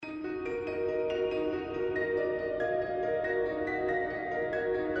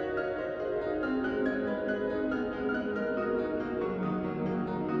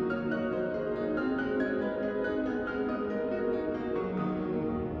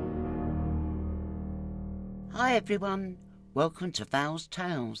Hi everyone, welcome to Val's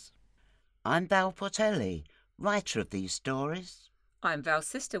Tales. I'm Val Portelli, writer of these stories. I'm Val's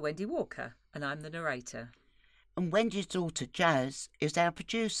sister, Wendy Walker, and I'm the narrator. And Wendy's daughter Jazz is our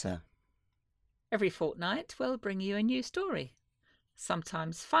producer. Every fortnight, we'll bring you a new story.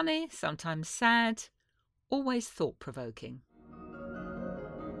 Sometimes funny, sometimes sad, always thought-provoking.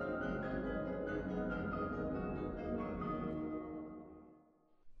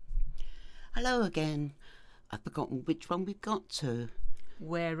 Hello again. I've forgotten which one we've got to.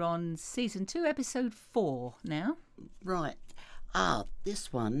 We're on Season 2, Episode 4 now. Right.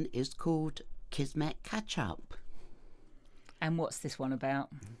 This one is called Kismet Catch Up. And what's this one about?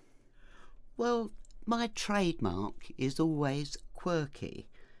 Well, my trademark is always quirky.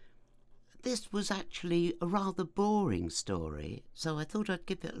 This was actually a rather boring story, so I thought I'd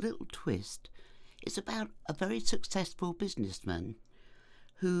give it a little twist. It's about a very successful businessman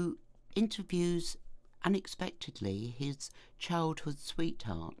who interviews unexpectedly his childhood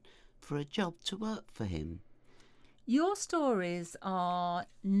sweetheart for a job to work for him. Your stories are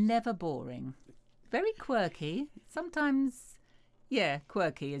never boring. Very quirky. Sometimes,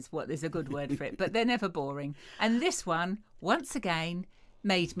 quirky is a good word for it, but they're never boring. And this one, once again,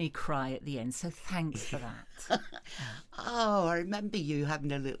 made me cry at the end, so thanks for that. Oh, I remember you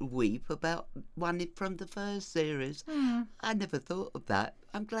having a little weep about one from the first series. I never thought of that.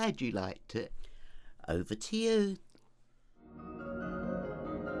 I'm glad you liked it. Over to you.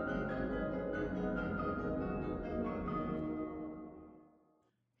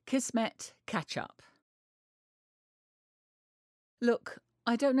 Kismet Catch Up. Look,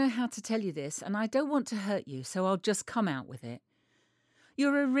 I don't know how to tell you this, and I don't want to hurt you, so I'll just come out with it.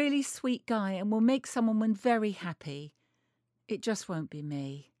 You're a really sweet guy and will make someone very happy. It just won't be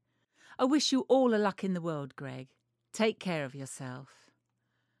me. I wish you all the luck in the world, Greg. Take care of yourself.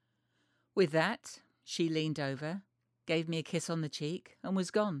 With that, she leaned over, gave me a kiss on the cheek, and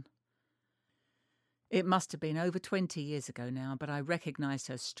was gone. It must have been over 20 years ago now, but I recognised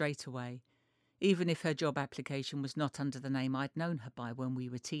her straight away, even if her job application was not under the name I'd known her by when we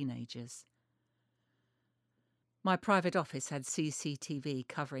were teenagers. My private office had CCTV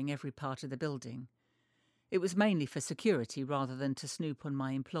covering every part of the building. It was mainly for security rather than to snoop on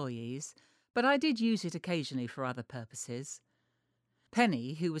my employees, but I did use it occasionally for other purposes.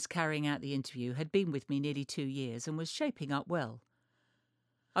 Penny, who was carrying out the interview, had been with me nearly 2 years and was shaping up well.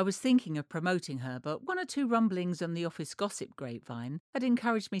 I was thinking of promoting her, but one or two rumblings on the office gossip grapevine had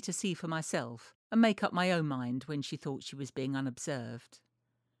encouraged me to see for myself and make up my own mind when she thought she was being unobserved.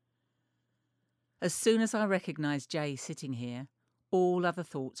 As soon as I recognised Jay sitting here, all other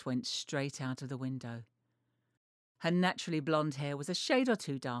thoughts went straight out of the window. Her naturally blonde hair was a shade or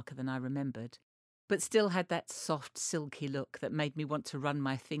two darker than I remembered, but still had that soft, silky look that made me want to run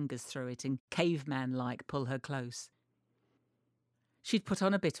my fingers through it and caveman-like pull her close. She'd put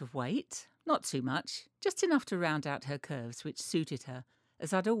on a bit of weight, not too much, just enough to round out her curves, which suited her,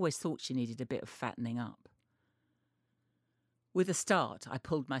 as I'd always thought she needed a bit of fattening up. With a start, I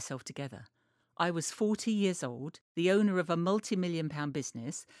pulled myself together. I was 40 years old, the owner of a multi-million-pound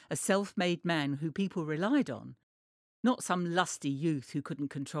business, a self-made man who people relied on, not some lusty youth who couldn't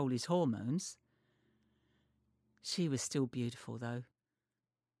control his hormones. She was still beautiful, though.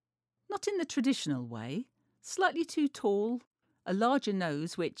 Not in the traditional way, slightly too tall, a larger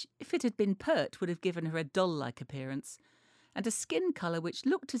nose which, if it had been pert, would have given her a doll-like appearance, and a skin colour which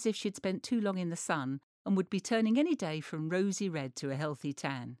looked as if she'd spent too long in the sun and would be turning any day from rosy red to a healthy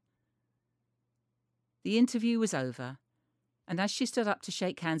tan. The interview was over, and as she stood up to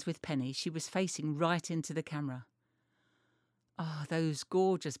shake hands with Penny, she was facing right into the camera. Oh, those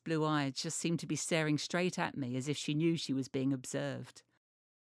gorgeous blue eyes just seemed to be staring straight at me as if she knew she was being observed.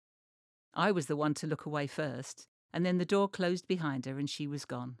 I was the one to look away first, and then the door closed behind her and she was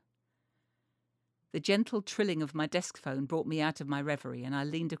gone. The gentle trilling of my desk phone brought me out of my reverie and I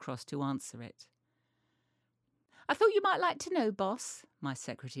leaned across to answer it. "I thought you might like to know, boss," my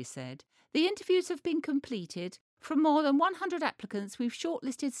secretary said. "The interviews have been completed. From more than 100 applicants, we've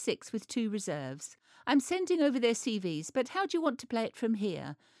shortlisted 6 with 2 reserves. I'm sending over their CVs, but how do you want to play it from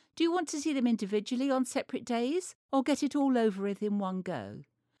here? Do you want to see them individually on separate days, or get it all over with in one go?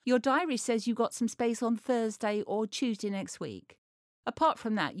 Your diary says you got some space on Thursday or Tuesday next week. Apart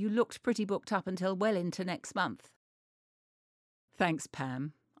from that, you looked pretty booked up until well into next month." "Thanks,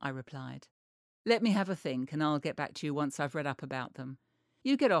 Pam," I replied. "Let me have a think and I'll get back to you once I've read up about them.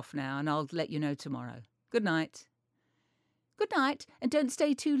 You get off now and I'll let you know tomorrow. Good night." "Good night, and don't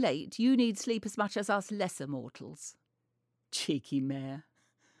stay too late. You need sleep as much as us lesser mortals." Cheeky mare.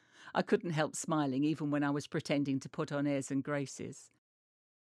 I couldn't help smiling even when I was pretending to put on airs and graces.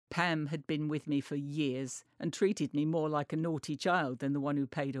 Pam had been with me for years and treated me more like a naughty child than the one who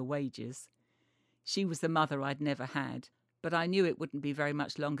paid her wages. She was the mother I'd never had, but I knew it wouldn't be very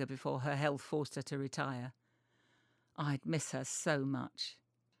much longer before her health forced her to retire. I'd miss her so much.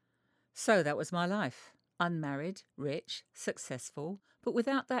 So that was my life. Unmarried, rich, successful, but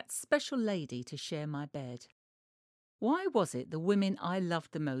without that special lady to share my bed. Why was it the women I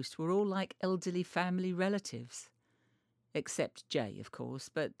loved the most were all like elderly family relatives? Except Jay, of course,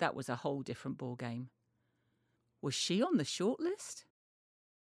 but that was a whole different ballgame. Was she on the short list?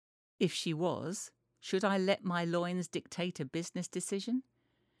 If she was, should I let my loins dictate a business decision?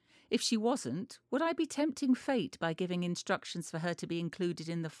 If she wasn't, would I be tempting fate by giving instructions for her to be included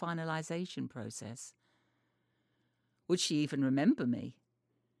in the finalisation process? Would she even remember me?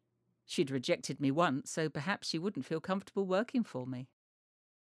 She'd rejected me once, so perhaps she wouldn't feel comfortable working for me.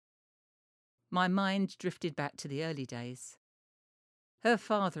 My mind drifted back to the early days. Her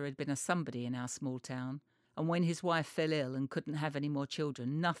father had been a somebody in our small town, and when his wife fell ill and couldn't have any more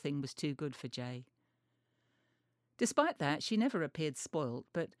children, nothing was too good for Jay. Despite that, she never appeared spoilt,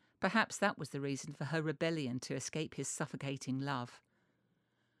 but perhaps that was the reason for her rebellion to escape his suffocating love.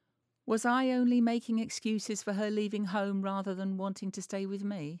 Was I only making excuses for her leaving home rather than wanting to stay with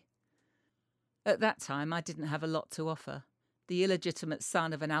me? At that time, I didn't have a lot to offer. The illegitimate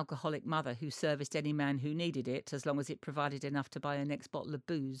son of an alcoholic mother who serviced any man who needed it as long as it provided enough to buy a next bottle of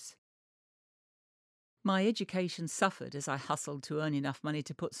booze. My education suffered as I hustled to earn enough money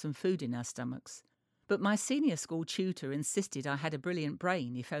to put some food in our stomachs. But my senior school tutor insisted I had a brilliant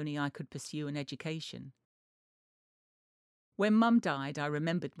brain if only I could pursue an education. When Mum died, I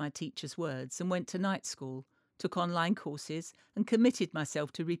remembered my teacher's words and went to night school, took online courses and committed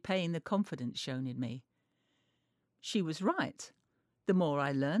myself to repaying the confidence shown in me. She was right. The more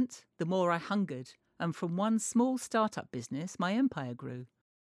I learnt, the more I hungered, and from one small start-up business, my empire grew.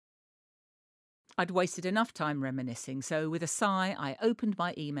 I'd wasted enough time reminiscing, so with a sigh, I opened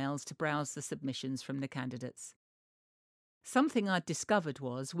my emails to browse the submissions from the candidates. Something I'd discovered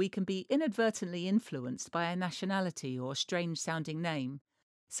was we can be inadvertently influenced by a nationality or strange-sounding name,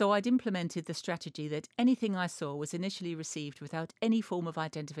 so I'd implemented the strategy that anything I saw was initially received without any form of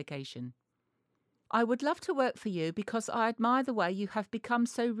identification. I would love to work for you because I admire the way you have become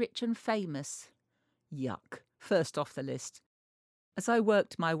so rich and famous. Yuck, first off the list. As I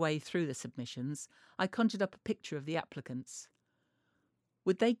worked my way through the submissions, I conjured up a picture of the applicants.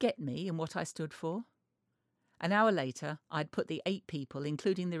 Would they get me and what I stood for? An hour later, I'd put the 8 people,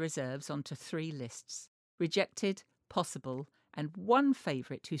 including the reserves, onto 3 lists: rejected, possible, and one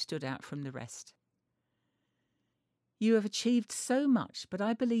favourite who stood out from the rest. You have achieved so much, but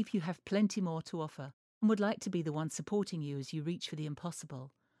I believe you have plenty more to offer and would like to be the one supporting you as you reach for the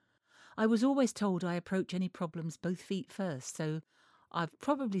impossible. I was always told I approach any problems both feet first, so I've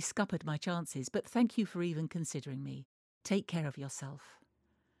probably scuppered my chances, but thank you for even considering me. Take care of yourself.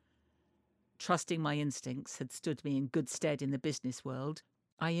 Trusting my instincts had stood me in good stead in the business world,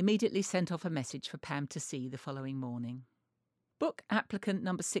 I immediately sent off a message for Pam to see the following morning. Book applicant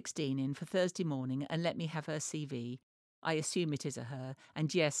number 16 in for Thursday morning and let me have her CV. I assume it is a her,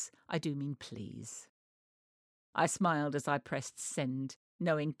 and yes, I do mean please. I smiled as I pressed send,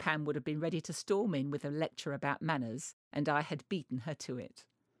 knowing Pam would have been ready to storm in with a lecture about manners, and I had beaten her to it.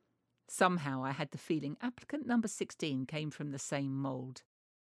 Somehow I had the feeling applicant number 16 came from the same mould.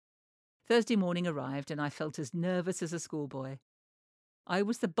 Thursday morning arrived and I felt as nervous as a schoolboy. I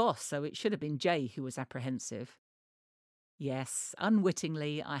was the boss, so it should have been Jay who was apprehensive. Yes,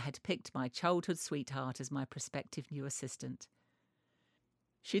 unwittingly, I had picked my childhood sweetheart as my prospective new assistant.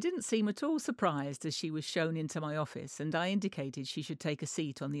 She didn't seem at all surprised as she was shown into my office, and I indicated she should take a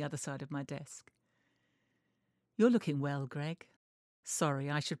seat on the other side of my desk. You're looking well, Greg.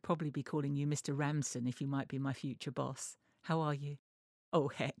 Sorry, I should probably be calling you Mr. Ramson if you might be my future boss. How are you? Oh,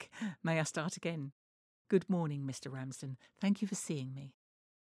 heck, may I start again? Good morning, Mr. Ramson. Thank you for seeing me.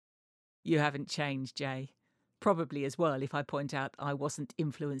 You haven't changed, Jay. Probably as well if I point out I wasn't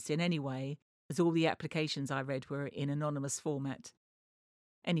influenced in any way, as all the applications I read were in anonymous format.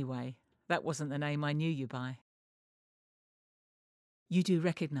 Anyway, that wasn't the name I knew you by. You do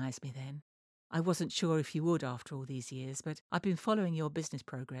recognise me then? I wasn't sure if you would after all these years, but I've been following your business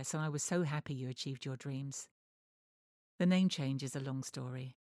progress and I was so happy you achieved your dreams. The name change is a long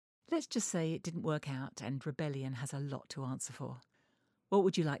story. Let's just say it didn't work out and Rebellion has a lot to answer for. What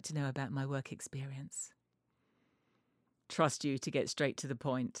would you like to know about my work experience? Trust you to get straight to the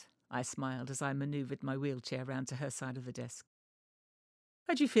point, I smiled as I manoeuvred my wheelchair round to her side of the desk.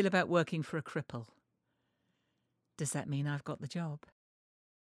 How do you feel about working for a cripple? Does that mean I've got the job?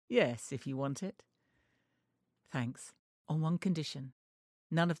 Yes, if you want it. Thanks. On one condition.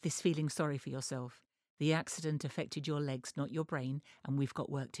 None of this feeling sorry for yourself. The accident affected your legs, not your brain, and we've got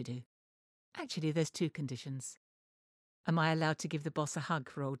work to do. Actually, there's 2 conditions. Am I allowed to give the boss a hug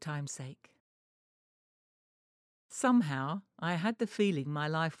for old time's sake? Somehow, I had the feeling my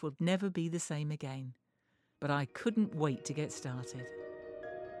life would never be the same again, but I couldn't wait to get started.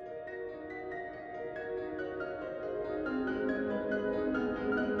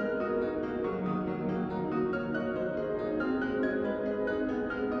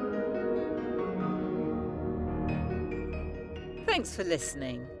 Thanks for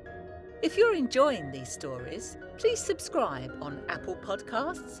listening. If you're enjoying these stories, please subscribe on Apple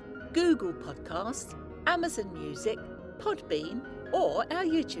Podcasts, Google Podcasts, Amazon Music, Podbean, or our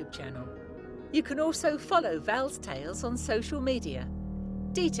YouTube channel. You can also follow Val's Tales on social media.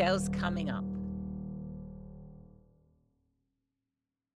 Details coming up.